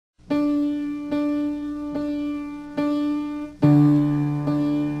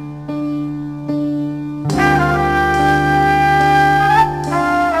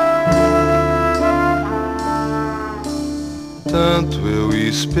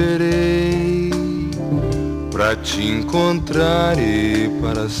esperei pra te encontrar e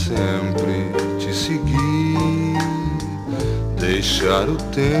para sempre te seguir. Deixar o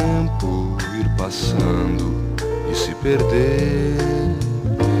tempo ir passando e se perder.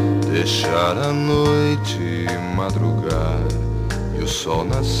 Deixar a noite madrugar e o sol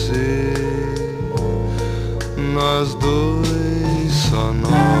nascer. Nós dois, só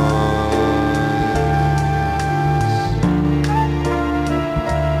nós.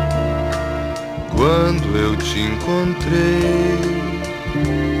 Quando eu te encontrei,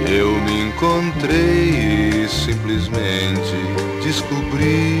 eu me encontrei e simplesmente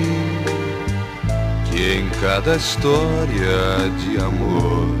descobri que em cada história de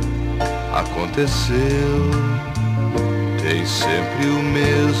amor aconteceu, tem sempre o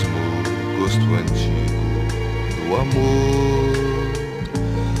mesmo gosto antigo do amor.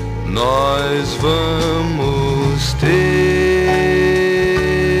 Nós vamos ter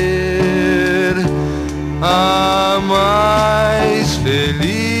a mais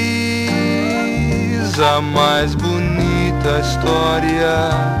feliz, a mais bonita história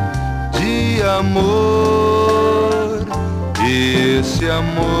de amor. E esse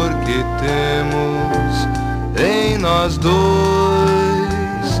amor que temos em nós dois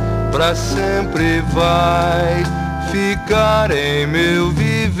pra sempre vai ficar em meu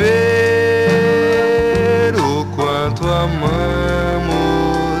viver. O quanto amamos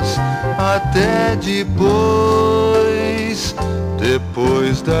até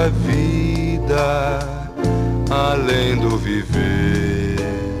depois da vida, além do viver,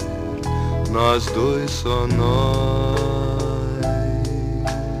 nós dois, só nós.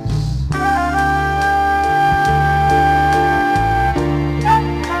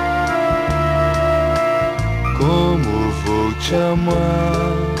 Como vou te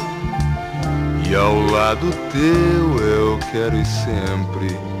amar, e ao lado teu eu quero e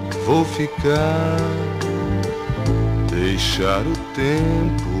sempre vou ficar. Deixar o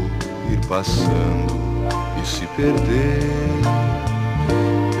tempo ir passando e se perder.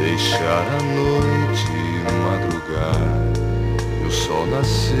 Deixar a noite madrugar e o sol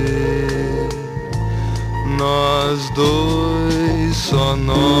nascer. Nós dois, só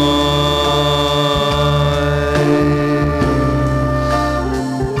nós.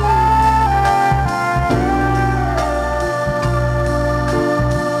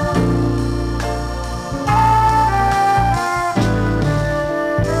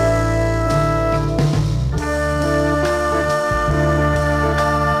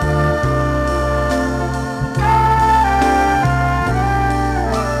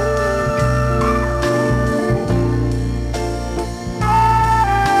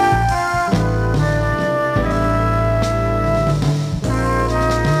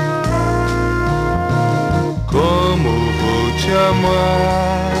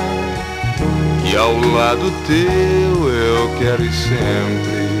 E ao lado teu eu quero e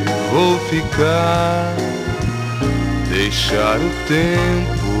sempre vou ficar. Deixar o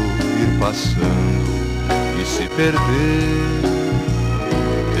tempo ir passando e se perder.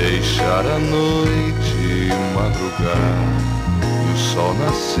 Deixar a noite madrugar e o sol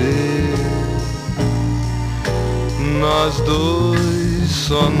nascer. Nós dois,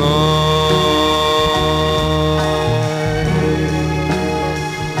 só nós.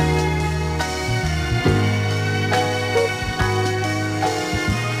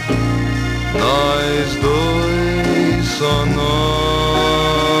 Nós dois, só nós.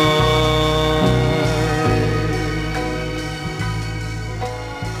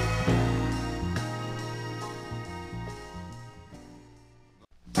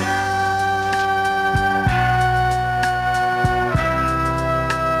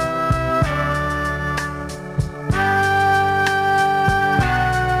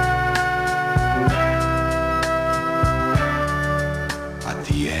 At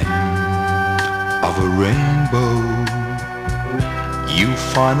the end of a rainbow, you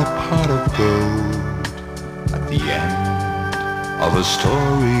find a pot of gold. At the end of a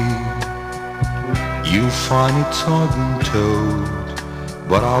story, you find it's all been told.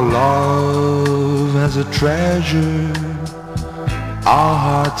 But our love has a treasure our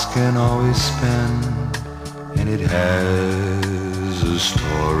hearts can always spend, and it has a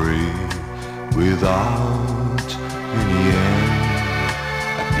story without any end.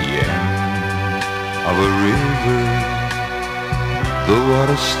 At the end of a river, the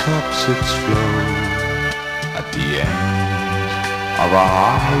water stops its flow. At the end of a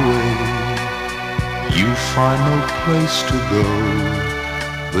highway, you find no place to go.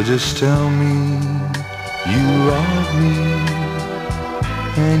 But just tell me you love me,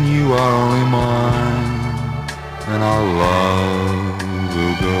 and you are only mine, and our love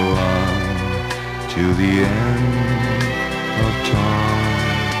will go till the end of time.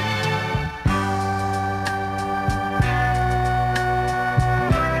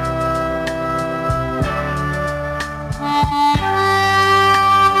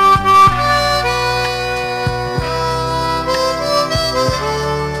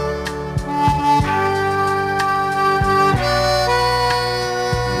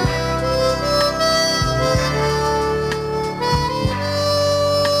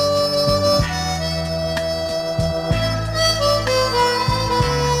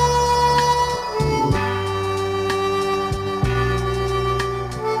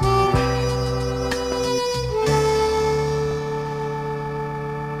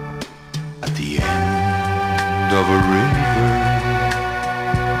 At the end of a river,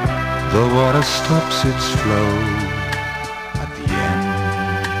 the water stops its flow. At the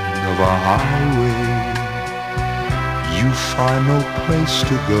end of a highway, you find no place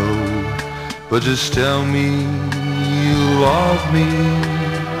to go, but just tell me you love me,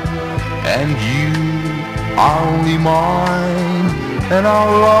 and you are only mine, and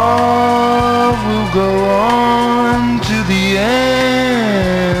our love will go on to the end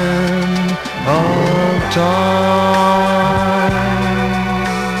of time.